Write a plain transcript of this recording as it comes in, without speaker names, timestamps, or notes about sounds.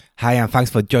Hi, and thanks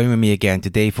for joining me again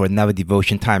today for another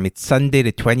devotion time. It's Sunday,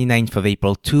 the 29th of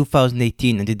April,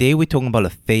 2018, and today we're talking about a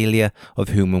failure of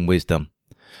human wisdom.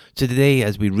 So today,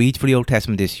 as we read through the Old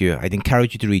Testament this year, I'd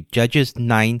encourage you to read Judges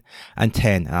 9 and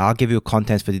 10, and I'll give you a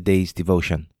contents for today's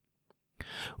devotion.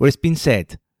 Where it's been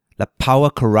said that power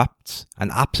corrupts,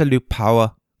 and absolute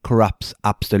power corrupts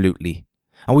absolutely.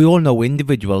 And we all know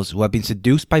individuals who have been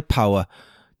seduced by power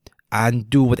and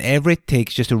do whatever it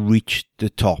takes just to reach the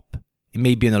top. It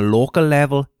may be on a local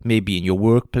level, it may be in your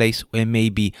workplace, or it may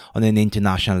be on an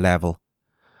international level.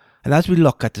 And as we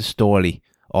look at the story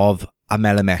of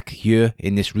Abimelech here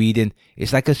in this reading,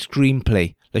 it's like a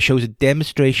screenplay that shows a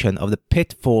demonstration of the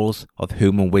pitfalls of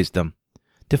human wisdom.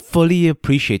 To fully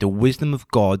appreciate the wisdom of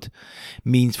God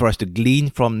means for us to glean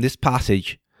from this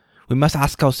passage, we must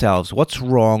ask ourselves what's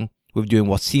wrong with doing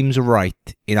what seems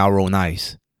right in our own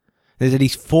eyes. There's at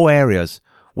least 4 areas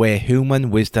where human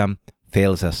wisdom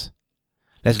fails us.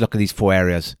 Let's look at these 4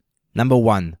 areas. Number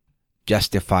 1,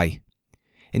 justify.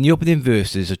 In the opening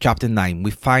verses of chapter 9,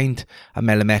 we find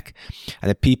Abimelech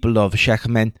and the people of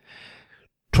Shechem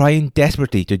trying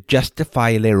desperately to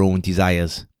justify their own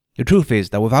desires. The truth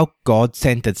is that without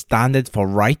God-centered standards for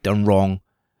right and wrong,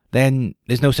 then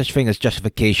there's no such thing as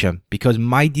justification, because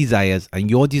my desires and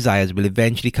your desires will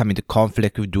eventually come into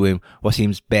conflict with doing what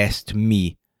seems best to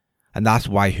me. And that's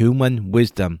why human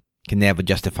wisdom can never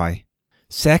justify.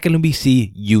 Secondly, we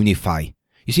see unify.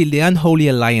 You see, the unholy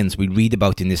alliance we read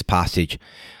about in this passage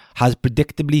has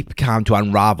predictably begun to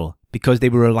unravel because they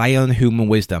were relying on human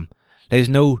wisdom. There is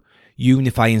no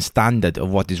unifying standard of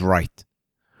what is right.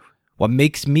 What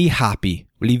makes me happy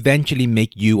will eventually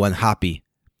make you unhappy.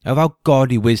 Without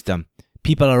godly wisdom,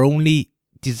 people are only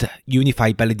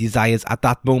unified by the desires at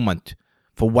that moment,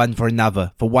 for one for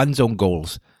another, for one's own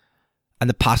goals, and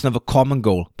the passing of a common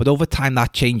goal. But over time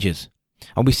that changes.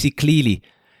 And we see clearly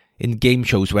in game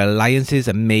shows where alliances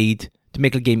are made to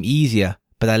make the game easier,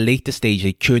 but at a later stage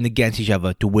they turn against each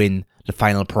other to win the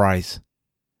final prize.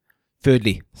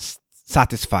 Thirdly,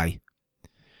 satisfy.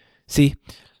 See,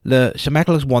 the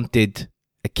Shemekels wanted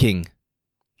a king,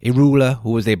 a ruler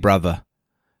who was their brother.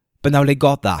 But now they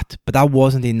got that, but that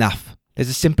wasn't enough. There's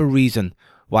a simple reason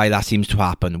why that seems to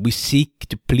happen. We seek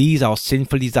to please our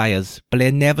sinful desires, but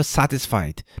they're never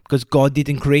satisfied because God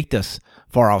didn't create us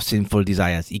for our sinful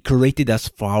desires. He created us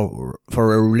for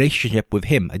a relationship with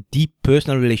Him, a deep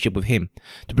personal relationship with Him,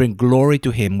 to bring glory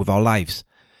to Him with our lives.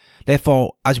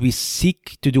 Therefore, as we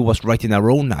seek to do what's right in our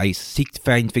own eyes, seek to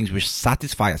find things which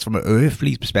satisfy us from an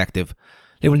earthly perspective,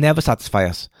 they will never satisfy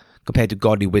us compared to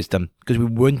godly wisdom, because we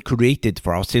weren't created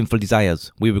for our sinful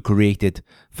desires. We were created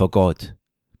for God.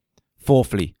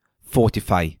 Fourthly,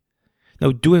 fortify.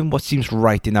 Now, doing what seems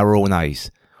right in our own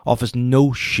eyes offers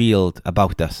no shield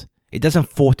about us. It doesn't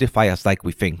fortify us like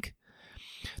we think.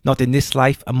 Not in this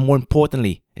life, and more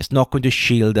importantly, it's not going to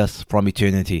shield us from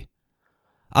eternity.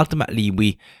 Ultimately,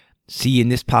 we see in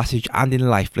this passage and in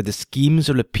life that the schemes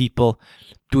of the people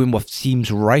doing what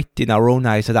seems right in our own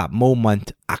eyes at that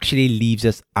moment actually leaves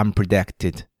us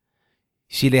unprotected.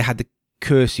 See, they had the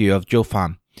curse here of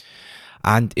Jotham,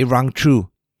 and it rang true.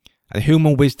 And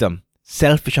human wisdom,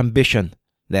 selfish ambition,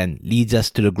 then leads us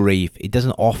to the grave. It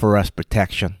doesn't offer us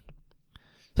protection.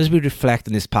 So as we reflect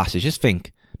on this passage, just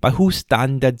think, by whose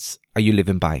standards are you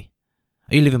living by?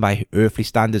 Are you living by earthly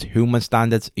standards, human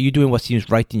standards? Are you doing what seems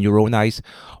right in your own eyes?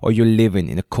 Or are you living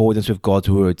in accordance with God's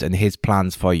words and His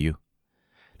plans for you?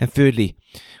 And thirdly,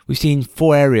 we've seen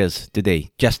 4 areas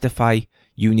today: justify,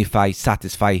 unify,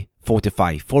 satisfy,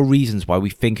 fortify. 4 reasons why we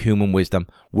think human wisdom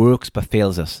works but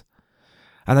fails us.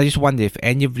 And I just wonder if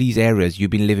any of these areas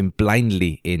you've been living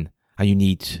blindly in and you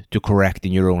need to correct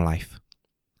in your own life.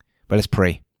 But let's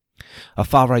pray. Our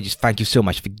Father, I just thank you so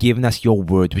much for giving us your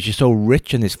word, which is so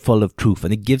rich and is full of truth,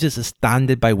 and it gives us a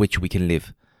standard by which we can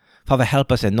live. Father,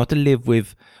 help us then not to live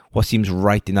with what seems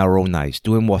right in our own eyes,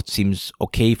 doing what seems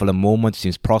okay for the moment,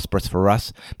 seems prosperous for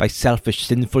us, by selfish,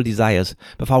 sinful desires.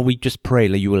 But Father, we just pray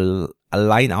that you will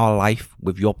align our life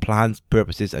with your plans,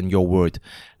 purposes, and your word.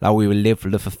 That we will live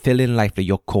the fulfilling life that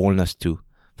you're calling us to.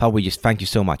 Father, we just thank you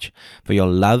so much for your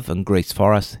love and grace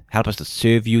for us. Help us to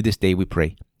serve you this day, we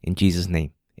pray. In Jesus'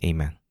 name, amen.